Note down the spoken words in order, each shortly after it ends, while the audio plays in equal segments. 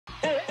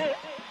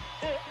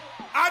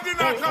did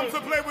not come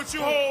to play with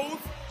you hoes.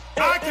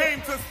 I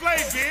came to slay,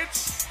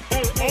 bitch.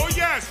 Oh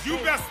yes, you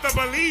best to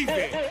believe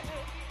it.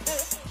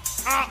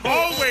 I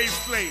always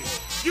slay.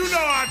 You know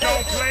I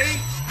don't play.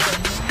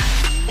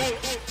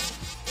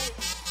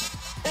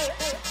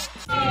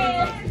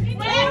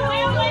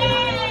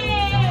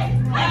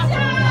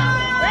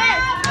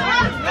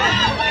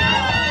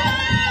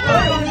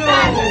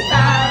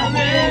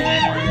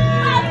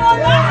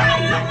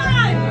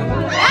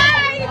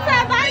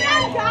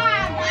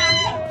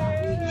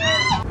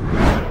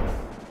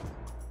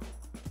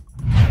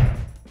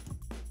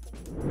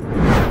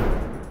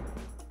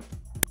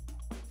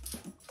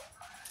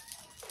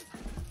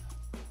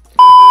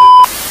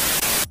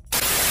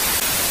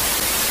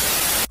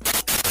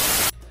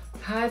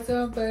 Hi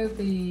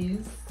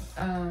ThembaBabies,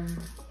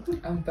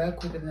 I'm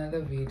back with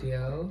another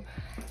video,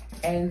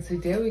 and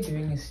today we're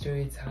doing a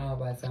story time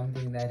about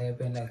something that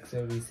happened like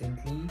so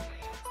recently,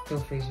 still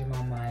fresh in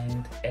my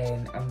mind,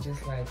 and I'm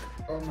just like,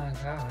 oh my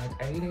god,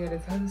 I really gotta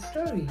tell the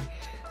story.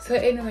 So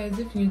anyways,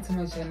 if you're new to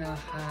my channel,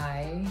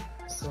 hi,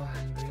 I'm so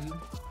hungry,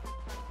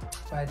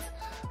 but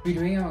we're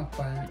doing a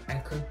mukbang. I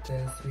cooked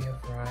this. We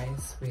have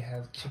rice, we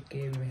have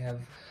chicken, we have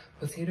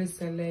potato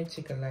salad,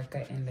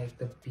 chicken-laka, and like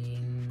the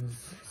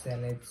beans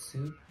salad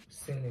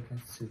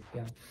and soup,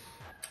 yeah.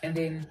 And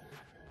then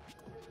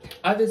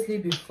obviously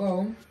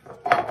before,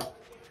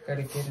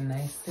 gotta get a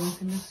nice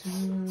scent in this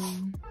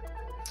room.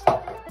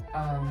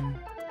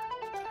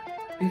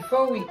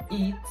 Before we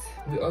eat,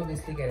 we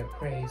obviously gotta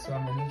pray, so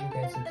I'm gonna need you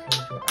guys to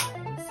close your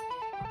eyes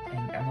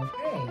and I'm gonna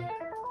pray.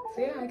 So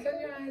yeah, close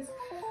your eyes.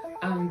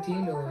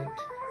 Dear Lord,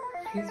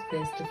 please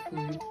bless the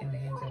food in the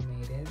hands I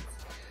made it,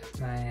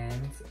 my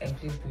hands, and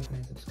please bless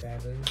my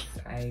subscribers.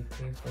 I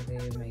pray for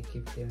them, I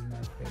give them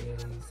my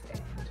prayers,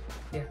 and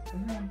yeah,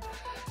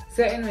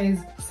 so anyways,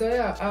 so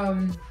yeah,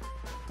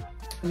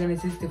 we're gonna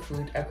taste the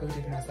food. I cooked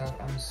it myself.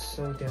 I'm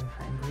so damn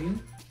hungry,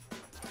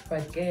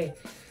 but okay,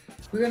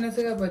 we're gonna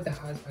talk about the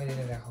house party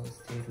that I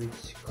hosted,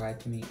 which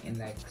got me in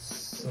like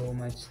so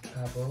much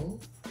trouble.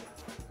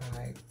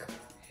 Like,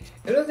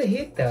 it was a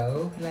hit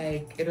though.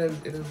 Like, it was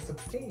a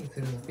success.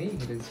 It was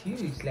big. It was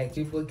huge. Like,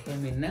 people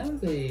came in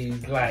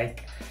numbers.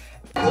 Like,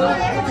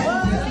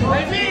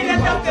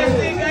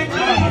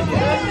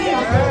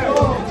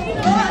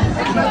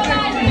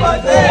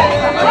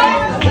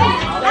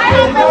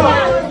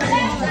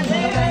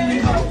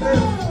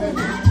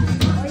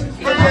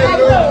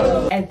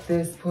 at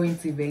this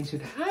point, event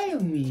should hire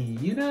me.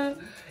 You know,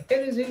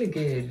 it was really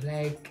good.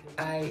 Like,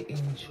 I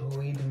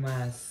enjoyed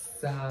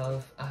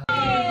myself.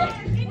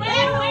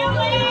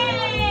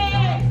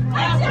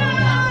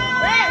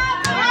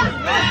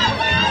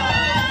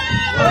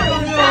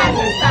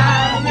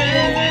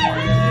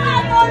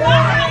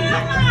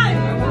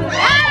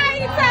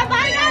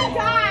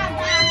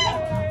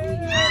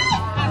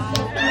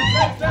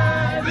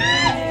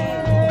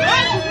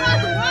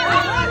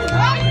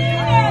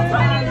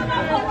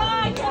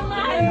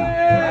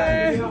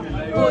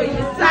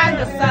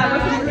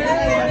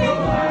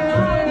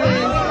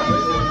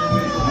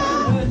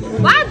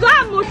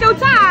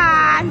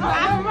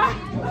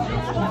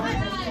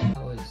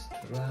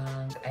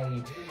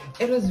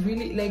 It was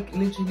really, like,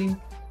 literally,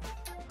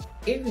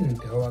 even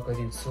though I got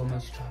in so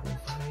much trouble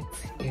for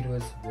it, it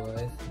was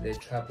worth the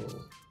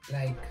trouble.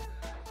 Like,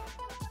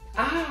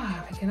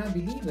 I cannot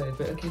believe it.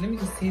 But okay, let me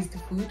just taste the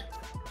food,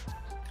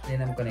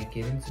 then I'm gonna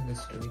get into the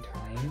story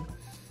time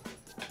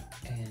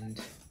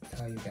and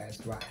tell you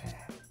guys what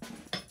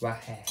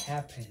had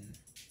happened.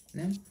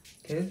 No?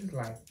 Okay, this is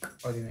like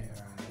ordinary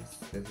rice.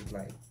 This is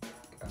like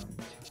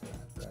chicken.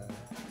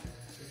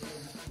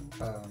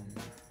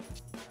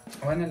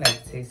 I wanna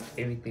like taste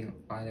everything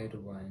all at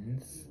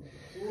once,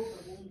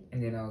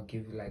 and then I'll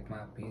give you like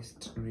my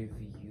best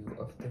review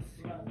of the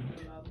food.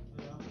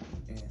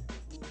 Yeah.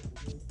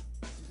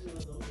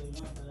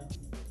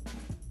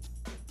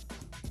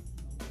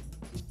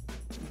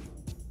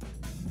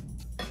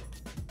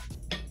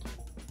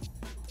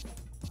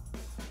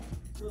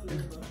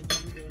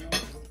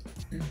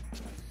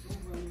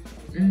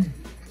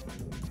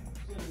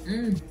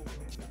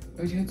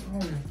 It hits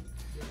home.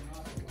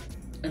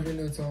 It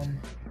really hits home.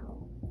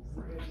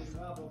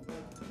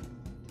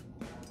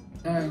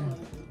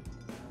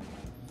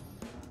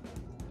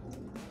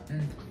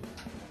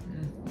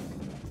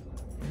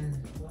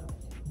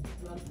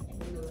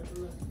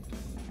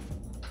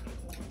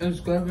 It's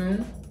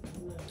giving,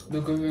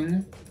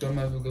 don't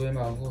ever give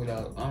my food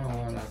out. I don't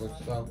want to like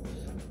stop.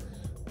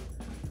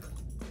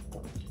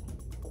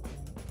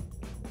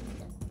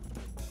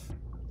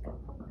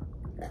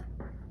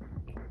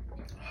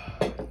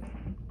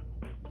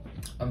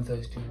 I'm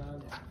thirsty.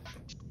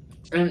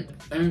 And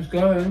it's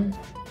going.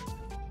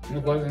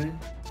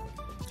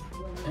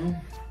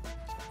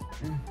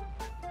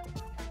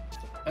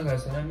 Okay,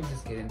 so let me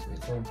just get into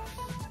it. So,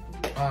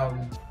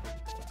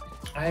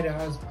 I had a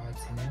house party,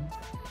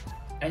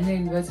 and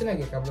then we had like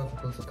a couple of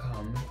people to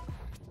come,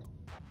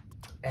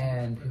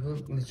 and people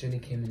literally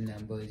came in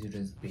numbers. It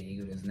was big,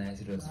 it was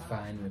nice, it was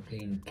fun. We were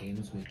playing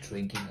games, we were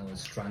drinking. I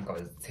was drunk, I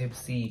was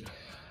tipsy.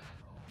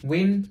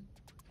 When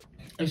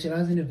And she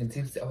wasn't even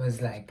tipsy. I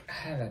was like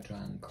hella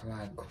drunk.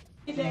 Like,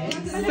 I'm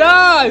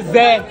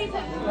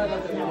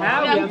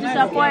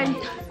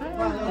disappointed.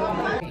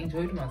 I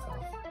enjoyed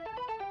myself.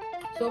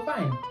 So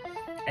fine.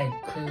 I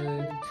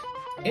cooked.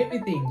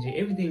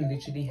 Everything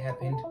literally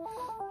happened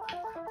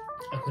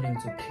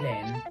according to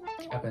plan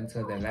up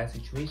until the last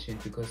situation,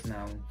 because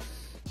now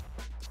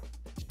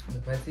the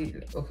party,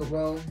 okay,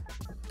 well,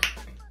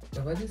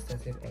 the party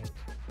started at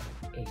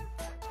 8,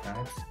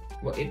 right?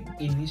 Well,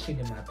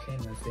 initially my plan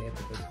was there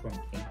because from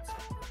 8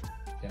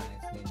 then I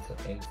stayed until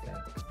 8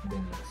 like the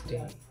next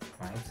day,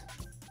 right?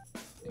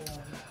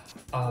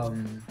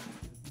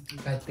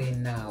 But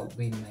then now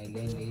when my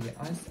landlady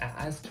I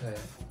asked her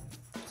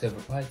to have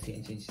a party,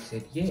 and she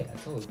said, yeah, I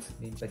told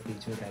me, but then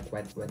she was like,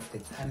 what's the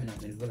time and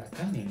when people are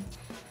coming?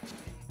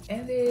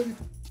 And then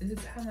the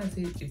time I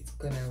said it's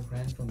gonna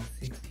run from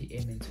 6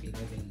 p.m. into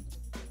 11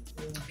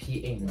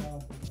 p.m.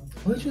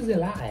 which was a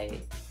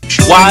lie.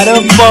 Why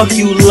the fuck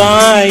you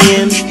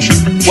lying?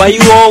 Why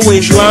you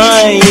always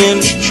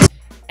lying?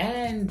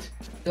 And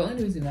the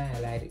only reason why I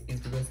lied is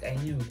because I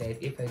knew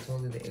that if I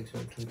told her the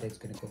actual truth, that's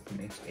gonna go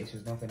from X to X,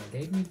 she's not gonna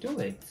let me do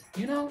it,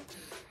 you know?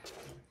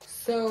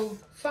 So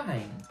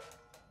fine.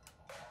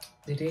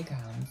 The day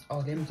comes. Oh,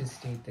 let me just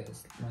state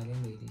this. My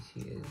landlady,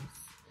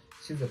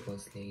 she's a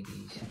boss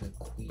lady. She's a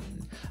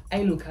queen.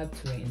 I look up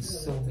to her in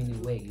so many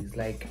ways.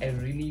 Like,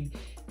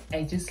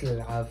 I just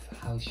love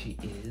how she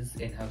is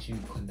and how she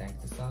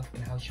conducts herself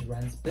and how she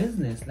runs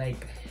business.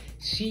 Like,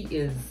 she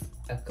is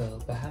a girl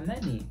by her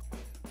money.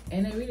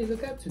 And I really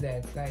look up to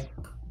that. Like,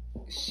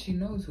 she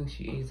knows who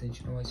she is and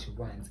she knows what she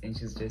wants. And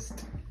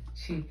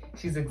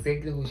she's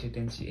exactly who she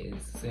thinks she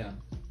is. So, yeah.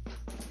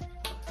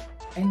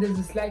 And there's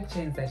a slight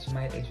chance that she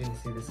might actually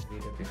see this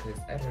video, because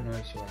I don't know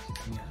if she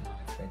watches me or not.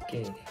 But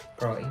okay,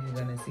 girl, if you're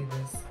gonna see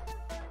this,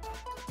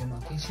 you know,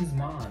 okay, she's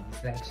mom.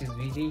 It's like she's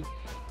really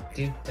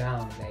deep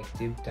down, I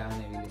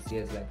really see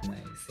her as like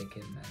my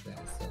second mother.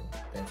 So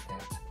that's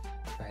that.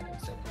 Right, I'm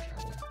still in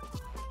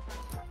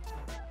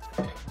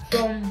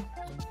trouble.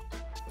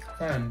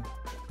 Fun.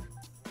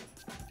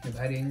 The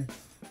wedding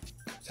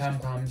time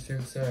comes,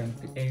 6 and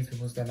 8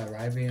 people start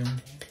arriving.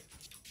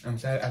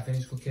 I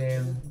finish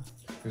cooking.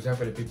 We serve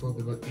for the people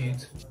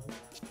eat.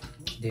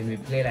 Then we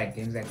play like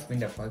games like spin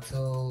the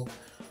bottle.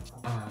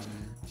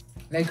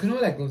 Like, you know,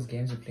 like those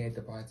games we play at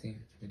the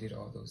party. We did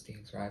all those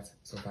things, right?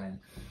 So fine.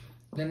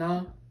 Then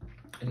now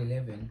at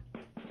 11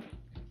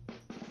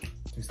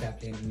 we start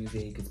playing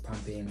music, it's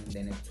pumping.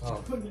 Then at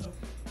 12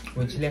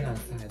 we're chilling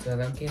outside. So I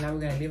was like, okay, now we're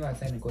gonna leave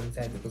outside and go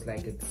inside, because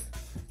like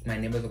my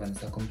neighbors are gonna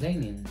start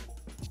complaining.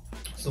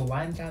 So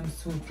 1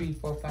 times 2, 3,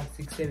 4, 5,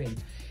 6, 7.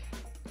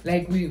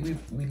 Like we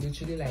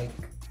literally like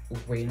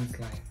went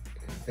like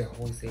the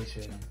whole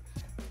session,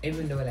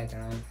 even though like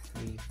around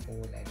 3, 4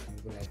 like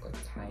people like got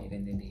tired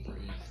and then they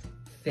leave,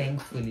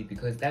 thankfully,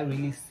 because that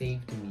really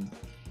saved me.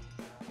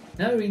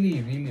 Not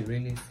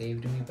really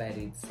saved me, but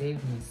it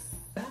saved me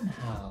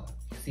somehow.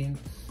 See,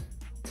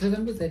 so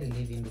some people started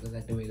leaving because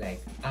like they were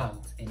like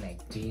out and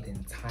like dead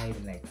and tired,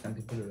 and like some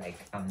people were like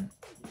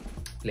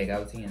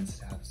outing and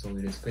stuff, so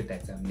it was good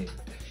that some left.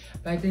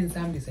 But then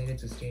some decided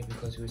to stay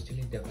because we were still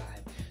in the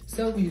vibe.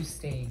 So we were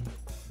staying.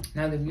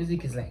 Now the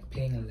music is like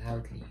playing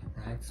loudly,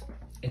 right?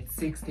 It's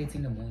 6:30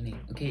 in the morning.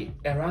 Okay,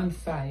 around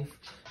 5,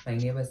 my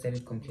neighbor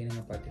started complaining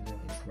about the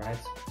noise, right?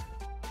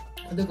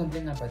 After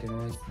complaining about the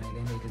noise, my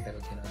landlady is like,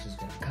 okay, now she's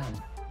gonna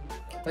come.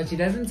 But she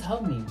doesn't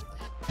tell me.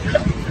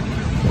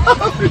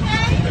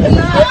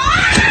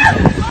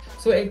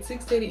 So at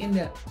 6:30 in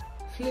the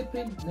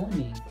flipping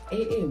morning,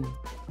 AM,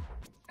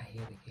 I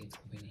hear the gates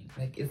opening.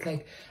 Like it's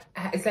like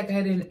I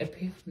had an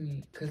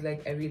epiphany, because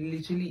like I really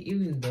literally,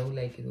 even though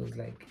like it was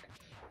like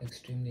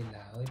extremely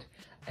loud,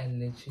 I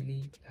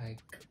literally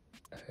like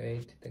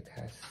heard the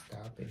car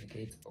stop and the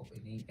gates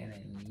opening, and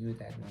I knew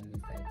that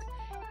moment that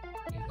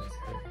it was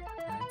her,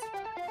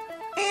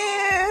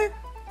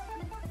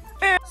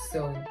 right?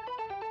 So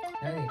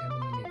now they come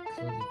in, they close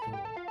the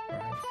door,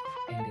 right?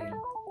 And then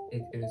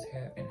it was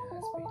her and her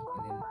husband,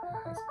 and then her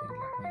husband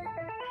like my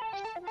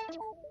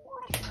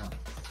now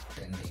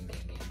gang.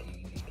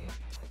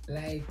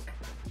 Like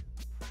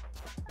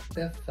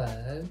the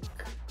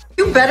fuck?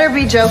 You better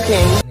be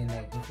joking. And then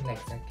like people like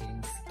start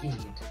getting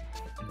scared,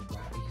 and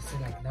wow, you see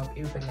like now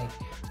everybody like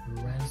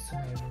runs to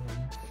my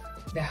room.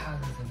 The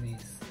house is a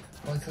mess,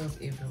 bottles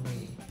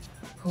everywhere,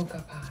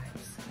 hookah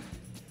pipes.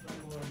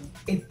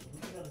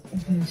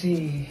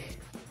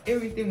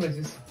 Everything was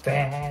just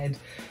bad.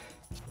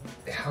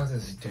 The house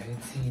is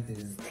dirty,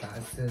 there's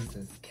glasses,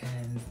 there's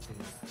cans,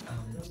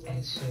 there's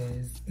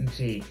ashes.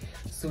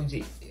 So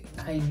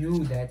I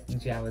knew that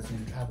I was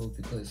in trouble,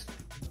 because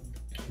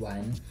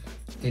 1,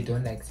 they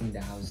don't like seeing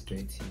the house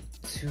dirty.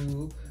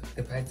 2,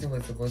 the party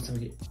was supposed to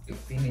be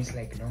finished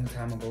like a long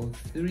time ago.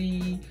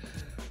 3,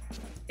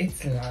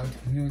 it's loud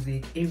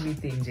music,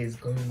 everything just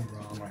going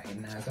wrong right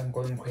now. So I'm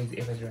going crazy.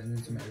 Everybody runs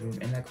into my room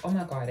and like, oh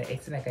my god, I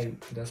acted like I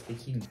lost the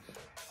key.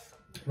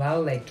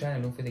 While like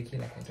trying to look for the key,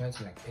 like I tried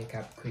to like pick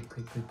up quick,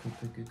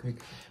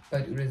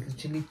 but it was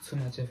literally too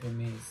much of a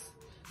mess.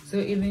 So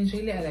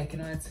eventually I like, you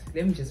know what,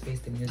 let me just face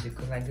the music,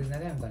 because like there's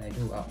nothing I'm gonna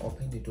do. I'll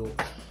open the door.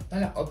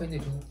 While I open the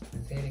door,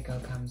 the lady girl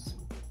comes.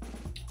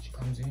 She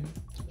comes in,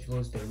 she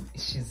goes there,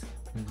 she's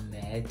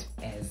mad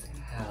as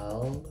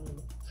hell.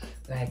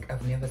 Like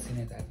I've never seen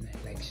her that mad.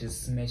 Like she's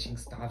smashing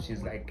stuff,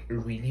 she's like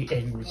really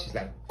angry, she's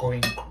like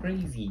going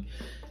crazy.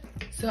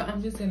 So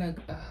I'm just like,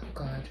 oh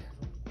god,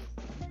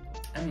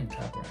 I'm in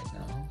trouble right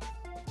now.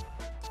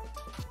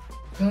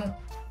 So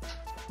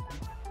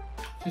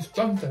she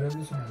storms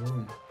directly to my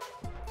room.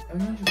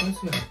 And when she goes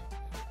here,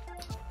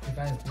 she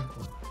finds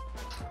people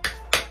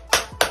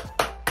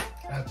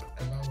like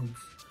alone.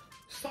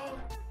 So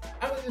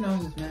I was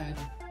just mad.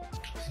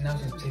 So now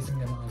she's chasing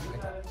them out.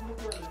 Like,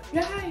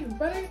 yeah,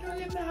 what are you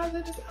doing in the house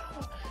at this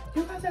hour?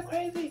 You guys are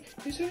crazy.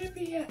 You shouldn't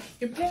be here.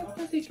 You're playing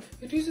music.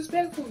 You're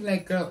disrespectful.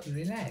 Like, girl,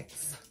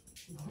 relax.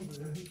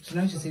 So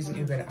now she's chasing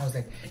everybody. I was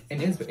like,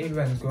 and as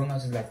everyone's going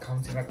out, she's like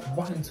counting like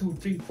 1, 2,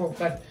 3, 4,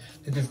 5.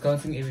 She's just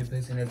counting every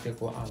person as they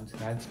go out,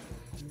 right?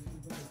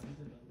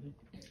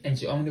 And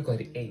she only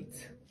got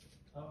 8.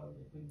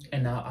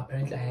 And now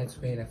apparently I had to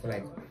pay like for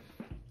like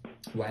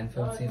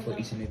 150 for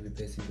each and every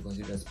person because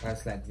it was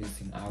past like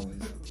visiting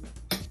hours.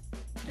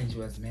 And she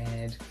was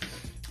mad.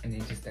 And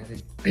then she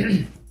started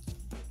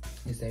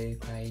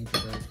crying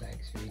because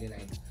like she really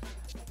like,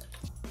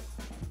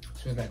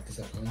 she was like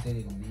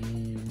disappointed in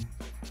me.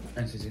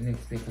 And she didn't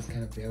expect this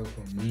kind of behavior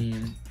from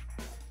me.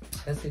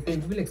 That's the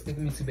thing, people expect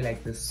me to be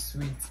like the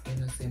sweet,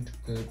 innocent,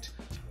 good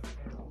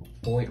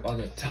boy all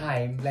the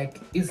time.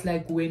 Like it's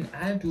like when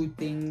I do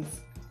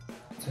things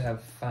to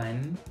have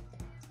fun,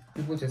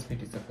 people just be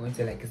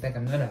disappointed. Like it's like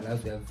I'm not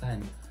allowed to have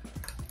fun.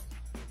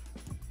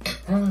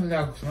 I'm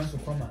like, she wants to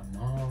call my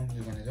mom,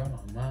 she's gonna tell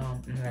my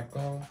mom. I'm like,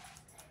 oh,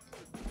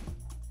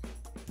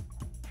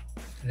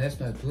 let's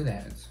not do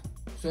that.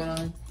 So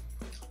now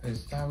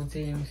she's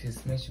shouting, she's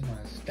smashing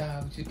my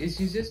stuff,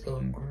 she's just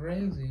going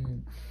crazy.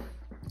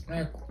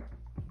 Like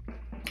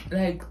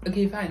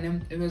okay,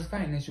 fine, it was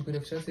fine and she could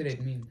have shouted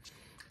at me.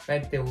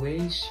 But the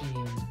way she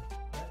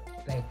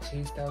like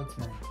chased out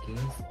my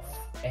guests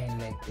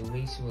and like the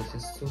way she was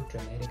just so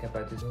dramatic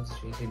about this whole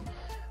situation,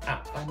 I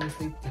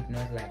honestly did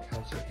not like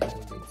how she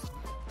handled it.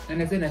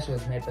 And I said that she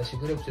was mad, but she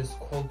could have just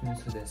called me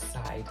to the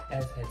side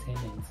as her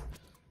tenant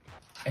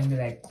and be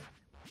like,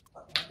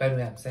 by the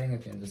way, I'm signing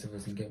up to the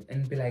service game,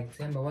 and be like,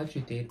 Themba, what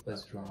you did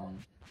was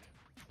wrong.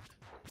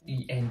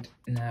 And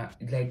now,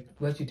 like,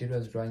 what you did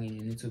was wrong and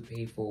you need to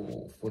pay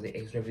for the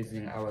extra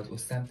visiting hours or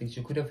something.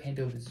 She could have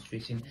handled the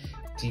situation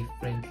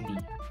differently.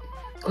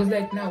 Because,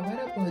 like, now, what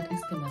about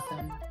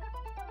Istima-san?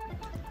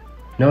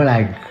 No,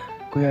 like,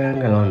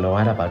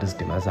 what about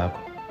Istima-san?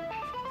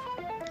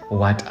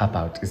 What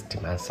about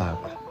Istima-san?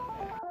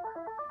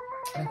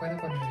 Like, what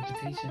about my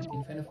reputation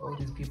in front of all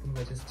these people who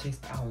were just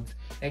chased out?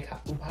 Like,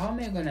 how am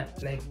I gonna,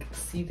 like,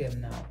 see them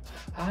now?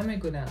 How am I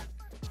gonna,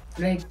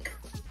 like,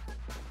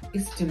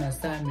 it's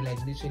Istima-san, like,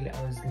 literally,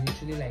 I was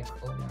literally like,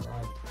 oh my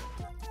god.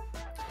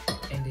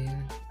 And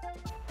then,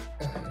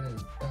 oh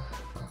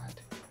god.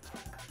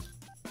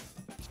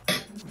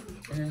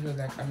 And then she was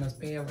like, I must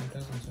pay her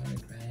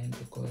 1,200 rand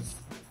because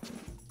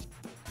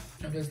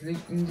I was like,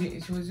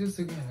 she was just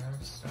looking at a lot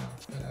of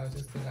stuff, but I was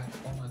just like,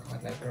 oh my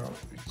god, like, girl,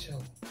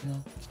 chill, you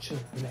know, chill,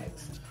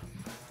 relax.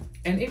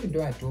 And even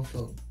though I do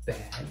feel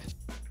bad,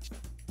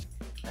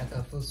 like,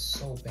 I feel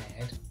so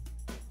bad,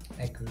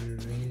 like,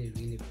 really,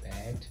 really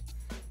bad.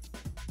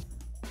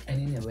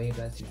 And in a way,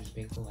 that's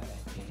disrespectful what I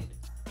did.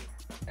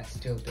 I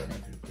still don't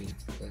have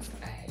regrets because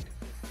I had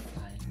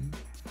fun.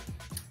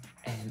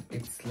 And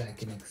it's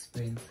like an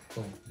experience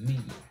for me.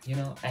 You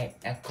know, I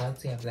got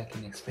to have like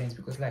an experience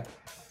because like,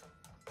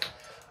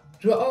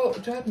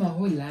 throughout my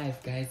whole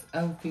life, guys,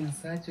 I've been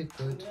such a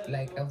good,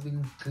 like, I've been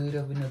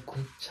a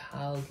good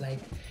child. Like,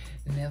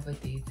 never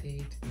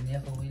dated,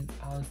 never went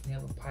out,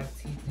 never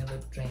partied, never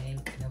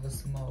drank, never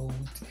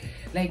smoked.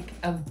 Like,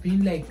 I've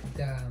been like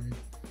the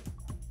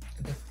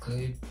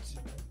good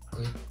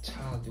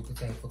child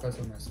because I focus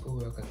on my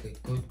schoolwork, I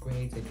get good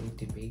grades, I do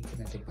debating,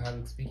 I do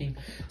public speaking.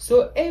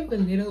 So every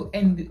little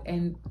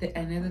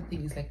another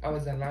thing is like I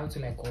was allowed to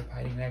like go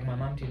partying. Like my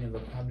mom didn't have a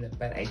problem,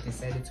 but I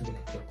decided to be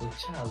like a good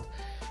child.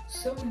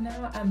 So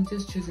now I'm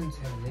just choosing to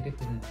have a little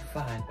bit more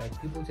fun, but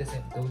people just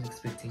have those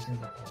expectations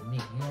about me,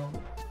 you know?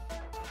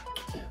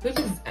 Which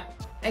is,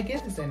 I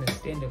guess it's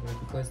understandable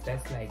because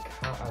that's like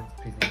how I've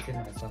presented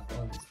myself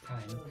all this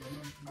time.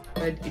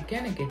 But it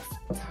kind of gets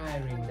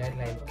tiring that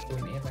like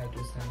whenever I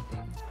do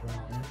something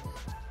wrong,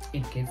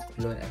 it gets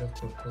blown out of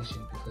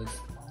proportion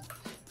because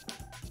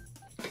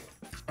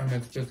I'm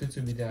expected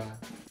to be the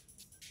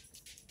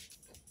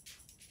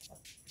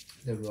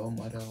role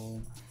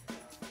model,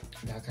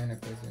 that kind of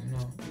person. No,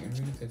 it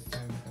really gets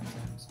tiring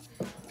sometimes.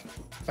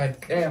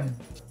 But yeah,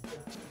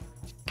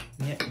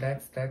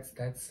 that's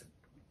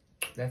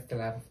the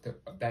life of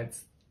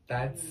that's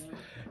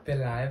the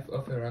life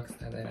of a rock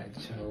star that I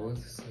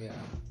chose. So yeah.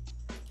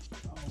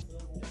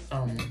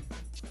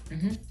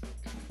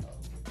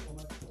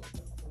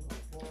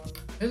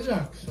 It's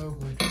like so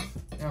good.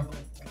 Yeah.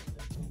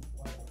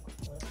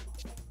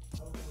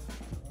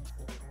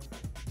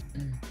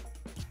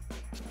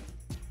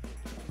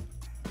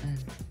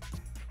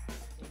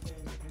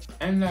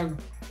 And like,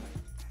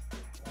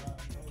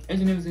 each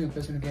and every single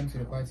person who came to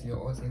the party, they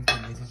all sent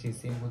me messages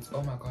saying,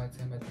 "Oh my God,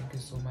 Themba, thank you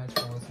so much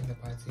for hosting the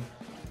party.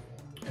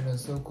 It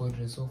was so good,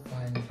 it was so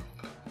fun.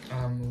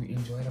 We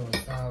enjoyed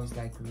ourselves,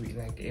 like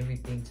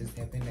everything just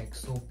happened like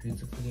so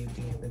beautifully,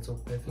 everything happened so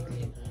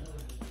perfectly."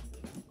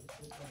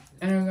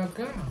 And I was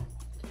like, yeah,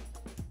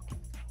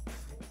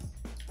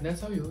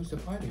 that's how you host a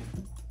party.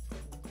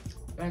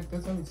 Like,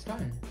 that's how it's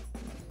done.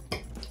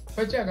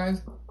 But yeah,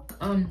 guys,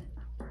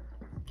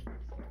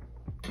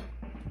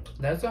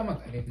 that's why I'm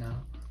at it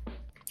now.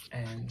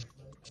 And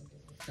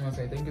I want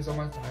to say thank you so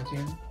much for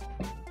watching.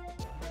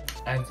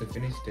 I have to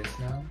finish this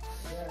now.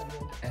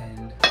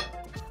 And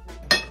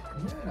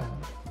yeah,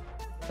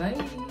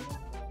 bye.